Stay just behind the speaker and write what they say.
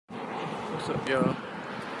What's up, y'all?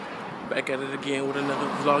 Back at it again with another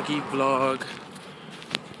vloggy vlog.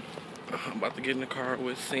 I'm about to get in the car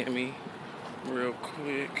with Sammy real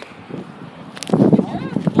quick.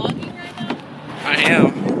 Vlogging right now? I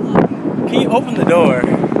am. Can you open the door?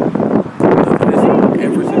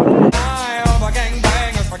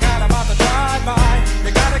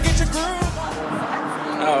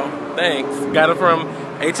 Oh, thanks. Got it from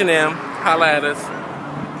H&M. Holla at us.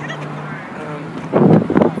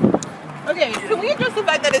 Okay, can we address the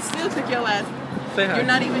fact that it still took your ass? Say hi. You're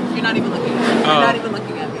not even looking at me. You're not even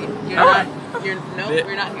looking at me. You're not.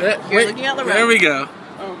 We're not here. You're looking at Loretta. There we go.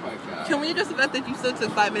 Oh my god. Can we address the fact that you still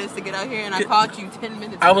took 5 minutes to get out here and I called you 10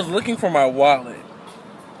 minutes ago? I was looking for my wallet.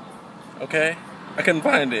 Okay? I couldn't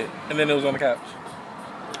find it. And then it was on the couch.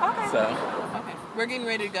 Okay. So. Okay. We're getting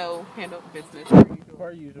ready to go handle business.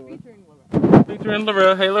 Per usual. Featuring Loretta. Featuring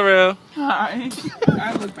Laurel. Hey, Laurel. Hi.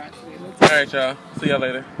 I look bad today. Alright, y'all. See y'all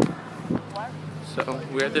later. So,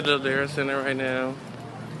 we're at the Dildera Center right now.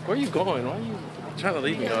 Where are you going? Why are you trying to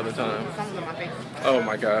leave me all the time? Something's on my face. Oh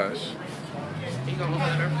my gosh. You gonna open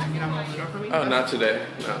the door? You not gonna open the door for me? Oh, not today.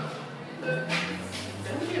 No.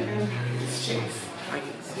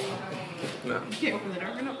 No. You can't open the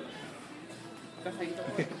door for no. That's how you do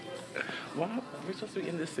it. Why? We're supposed to be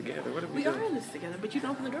in this together. What are we We doing? are in this together, but you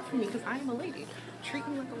don't open the door for me because I am a lady. Treat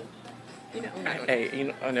me like a, you know. Hey, you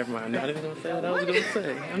know, oh, never mind. I'm not even going to say what I was going to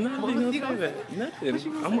say. I'm not even going to say that.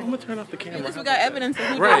 Nothing. I'm going to turn off the camera. At least we got evidence of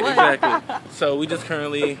who Right, did what. exactly. So we just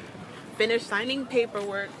currently... Finished signing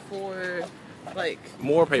paperwork for, like...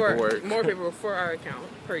 More paperwork. More paperwork for our account,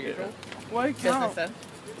 per usual. What account? Business stuff.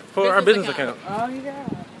 For our business account. Oh, yeah.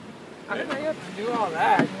 I didn't know you have to do all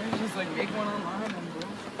that. You just like make one online and boom.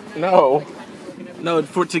 No. No,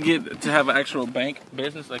 to have an actual bank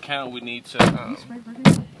business account, we need to...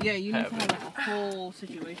 Yeah, you need to have have a whole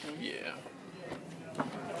situation. Yeah.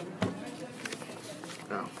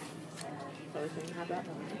 No. So we can have that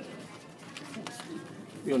one.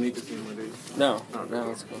 You don't need to see one of these. No, no,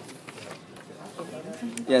 that's cool.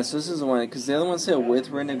 Yeah, so this is the one, because the other one said with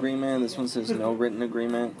written agreement, this one says no written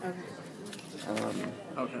agreement.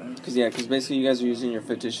 Okay. Because basically you guys are using your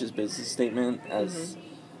fictitious business statement as,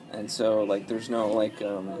 and so, like, there's no, like,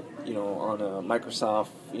 you know, on a Microsoft,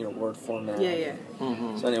 you know, Word format. Yeah, yeah.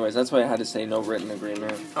 Mm-hmm. So anyways, that's why I had to say no written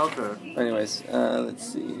agreement. Okay. But anyways, let's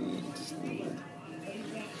see.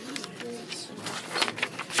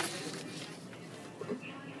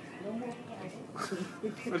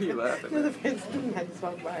 What are you laughing The at? person had to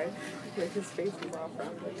walk by, like his face was all from.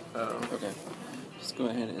 Oh. Okay. Just go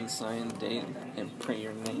ahead and sign date and print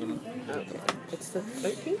your name. Okay. It's the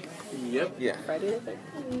 13th? Yep. Yeah. Friday the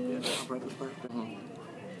 13th? Yeah, that's brother's birthday.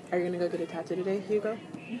 Are you gonna go get a tattoo today, Hugo?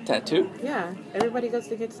 Tattoo? Yeah. Everybody goes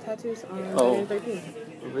to get tattoos on Oh. Friday the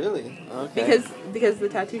 13th. Really? Okay. Because the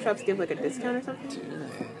tattoo shops give like a discount or something?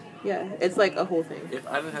 Yeah, it's like a whole thing. If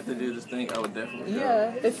I didn't have to do this thing, I would definitely go.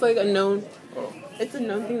 Yeah, it's like a known. Oh. It's a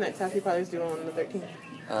known thing that tattoo parlors do on the 13th.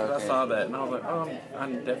 I saw that and I was like, oh, I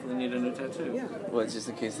definitely need a new tattoo. Yeah. Well, just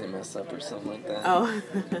in case they mess up or something like that. Oh.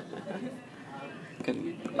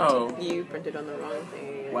 Oh. You printed on the wrong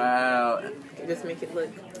thing. Wow. Just make it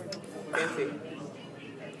look fancy.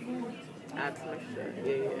 Add some extra.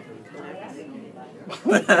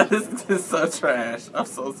 Yeah. This is so trash. I'm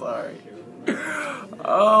so sorry.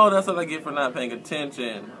 Oh, that's what I get for not paying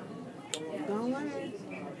attention. Don't worry.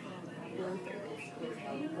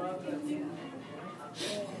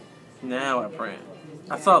 Now I print.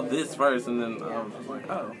 I saw this first and then I was just like,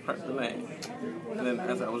 oh, press the name. And then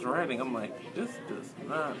as I was writing, I'm like, this does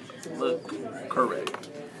not look correct.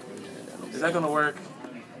 Is that going to work?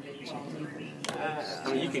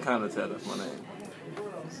 I mean, you can kind of tell that's my name.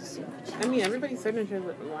 I mean, everybody's signature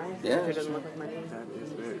doesn't look like my name. That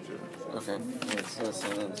is very true. Okay. Yeah, so this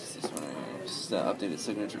one right here. Just the updated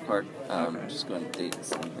signature card. Just go ahead and date this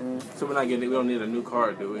thing. So we don't need a new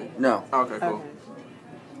card, do we? No. Okay, cool. Okay.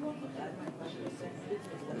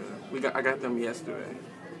 I got them yesterday.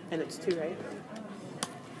 And it's 2, right?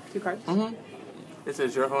 2 cards? Mm-hmm. It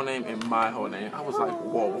says your whole name and my whole name. I was like,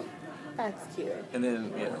 whoa. That's cute. And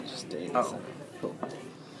then, yeah. Just date. Oh. Cool.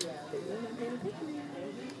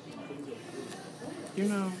 You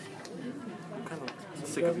know, I'm kind of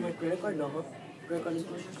sick of you. credit card number. Credit card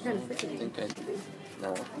information. Kind of sick of I you. think no.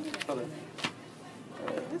 Okay.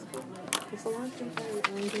 That's cool. It's a long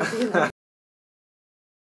thing.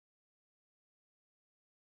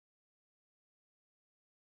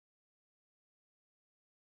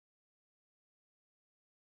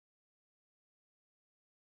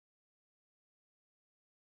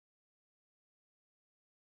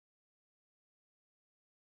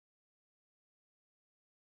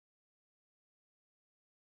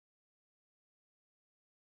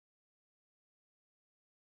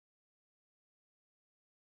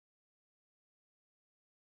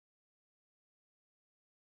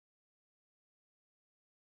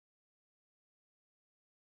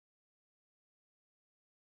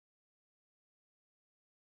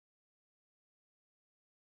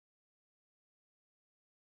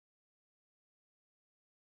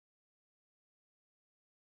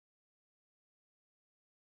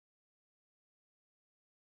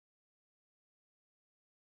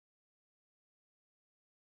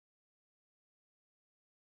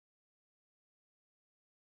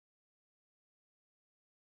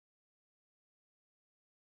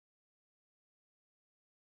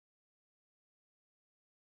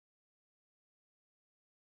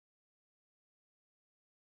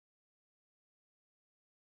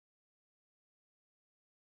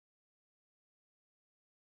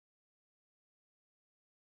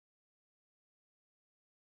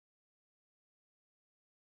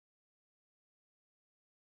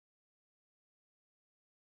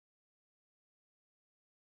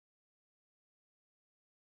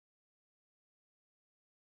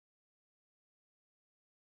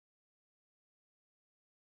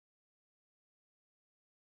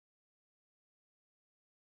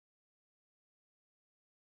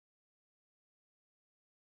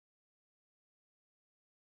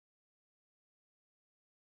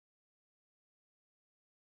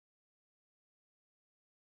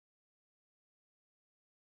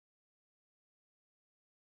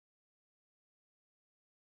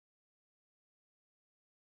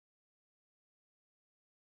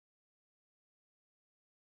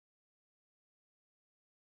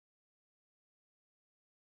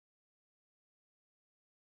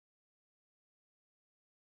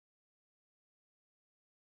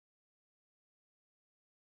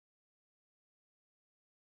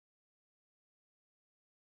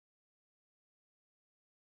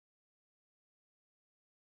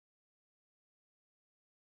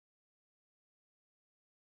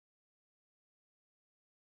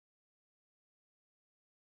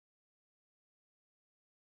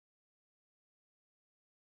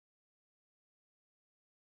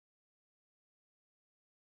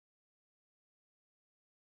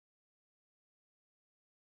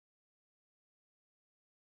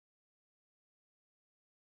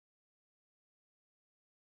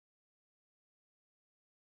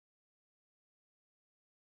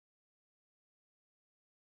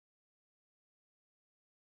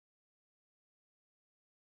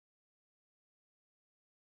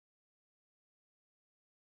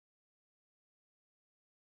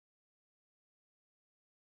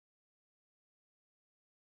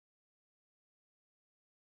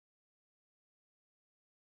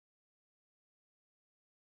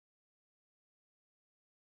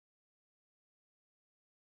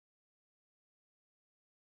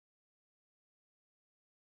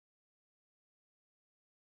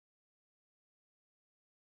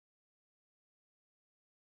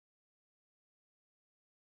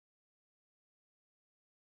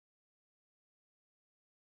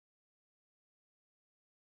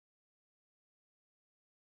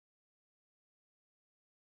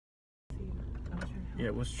 Yeah,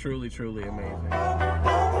 it was truly, truly amazing.